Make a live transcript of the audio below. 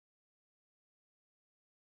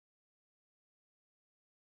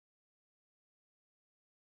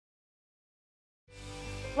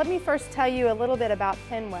Let me first tell you a little bit about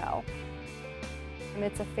Penwell.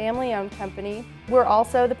 It's a family-owned company. We're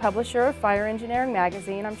also the publisher of Fire Engineering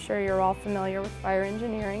magazine. I'm sure you're all familiar with fire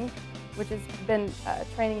engineering, which has been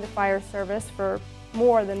training the fire service for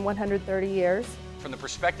more than 130 years. From the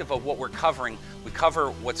perspective of what we're covering, we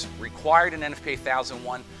cover what's required in NFPA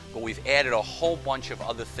 1001, but we've added a whole bunch of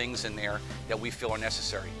other things in there that we feel are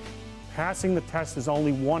necessary. Passing the test is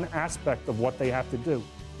only one aspect of what they have to do.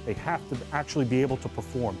 They have to actually be able to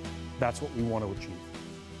perform. That's what we want to achieve.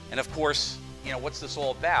 And of course, you know, what's this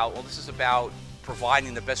all about? Well, this is about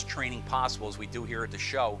providing the best training possible, as we do here at the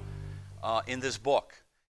show, in this book.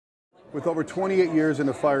 With over 28 years in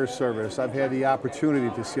the fire service, I've had the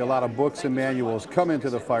opportunity to see a lot of books and manuals come into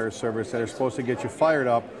the fire service that are supposed to get you fired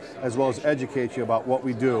up, as well as educate you about what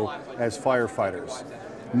we do as firefighters.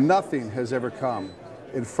 Nothing has ever come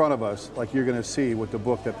in front of us like you're going to see with the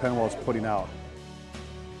book that Penwell is putting out.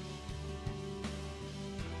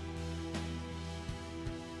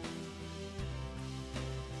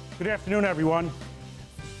 Good afternoon, everyone.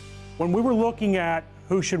 When we were looking at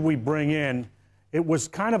who should we bring in, it was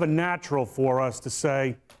kind of a natural for us to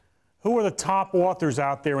say, who are the top authors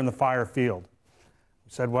out there in the fire field?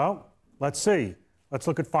 We said, well, let's see. Let's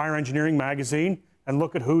look at Fire Engineering magazine and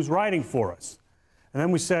look at who's writing for us. And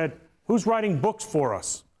then we said, who's writing books for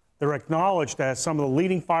us? They're acknowledged as some of the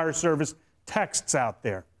leading fire service texts out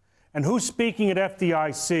there. And who's speaking at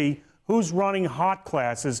FDIC? Who's running hot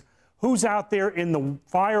classes? Who's out there in the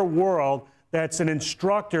fire world that's an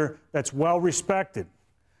instructor that's well respected?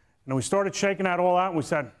 And we started shaking that all out and we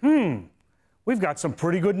said, we've got some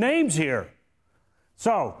pretty good names here.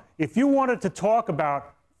 So if you wanted to talk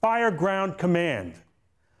about Fire Ground Command,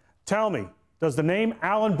 tell me, does the name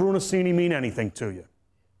Alan Brunacini mean anything to you?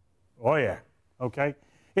 Oh yeah, okay.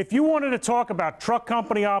 If you wanted to talk about truck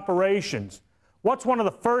company operations, what's one of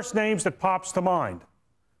the first names that pops to mind?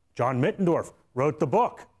 John Mittendorf wrote the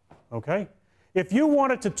book. Okay? If you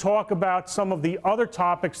wanted to talk about some of the other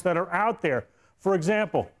topics that are out there, for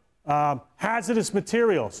example, hazardous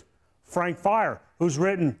materials, Frank Fire, who's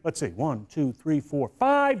written, let's see, 1, 2, 3, 4,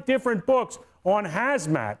 5 different books on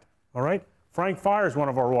hazmat, all right? Frank Fire is one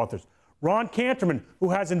of our authors. Ron Canterman, who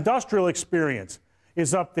has industrial experience,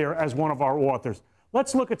 is up there as one of our authors.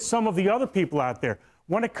 Let's look at some of the other people out there.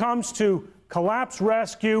 When it comes to collapse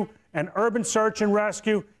rescue and urban search and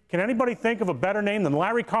rescue, can anybody think of a better name than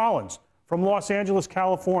Larry Collins from Los Angeles,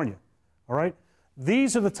 California? All right?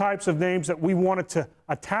 These are the types of names that we wanted to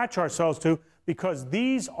attach ourselves to because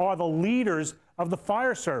these are the leaders of the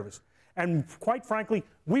fire service. And quite frankly,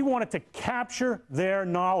 we wanted to capture their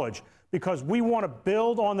knowledge because we want to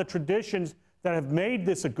build on the traditions that have made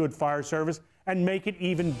this a good fire service and make it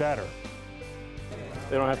even better.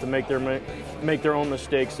 They don't have to make their own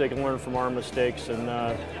mistakes. They can learn from our mistakes and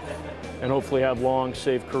hopefully have long,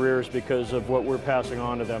 safe careers because of what we're passing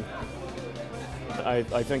on to them. I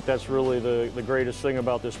think that's really the greatest thing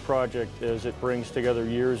about this project is it brings together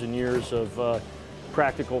years and years of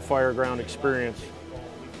practical fireground experience.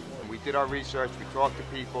 We did our research, we talked to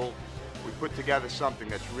people, we put together something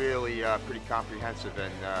that's really pretty comprehensive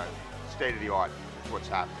and state-of-the-art is what's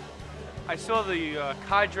happening. I saw the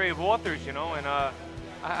cadre of authors, you know, and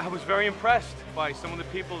I was very impressed by some of the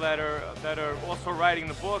people that are also writing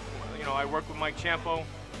the book. You know, I work with Mike Champo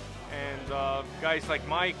and guys like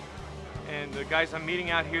Mike and the guys I'm meeting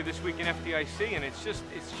out here this week in FDIC, and it's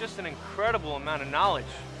just an incredible amount of knowledge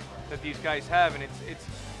that these guys have, and it's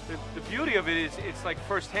the beauty of it is it's like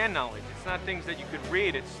first-hand knowledge. It's not things that you could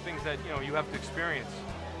read, it's things that you have to experience.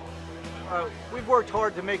 We've worked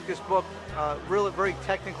hard to make this book really very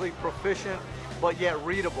technically proficient, but yet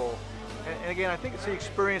readable. And again, I think it's the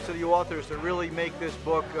experience of the authors that really make this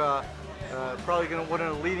book probably going to one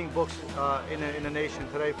of the leading books in the nation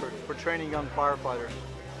today for training young firefighters.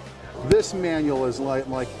 This manual is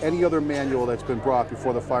like any other manual that's been brought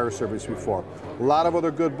before the fire service before. A lot of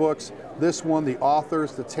other good books. This one, the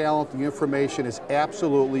authors, the talent, the information is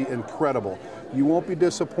absolutely incredible. You won't be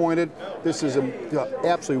disappointed. This is an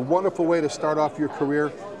absolutely wonderful way to start off your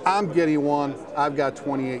career. I'm getting one. I've got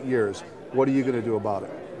 28 years. What are you going to do about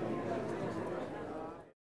it?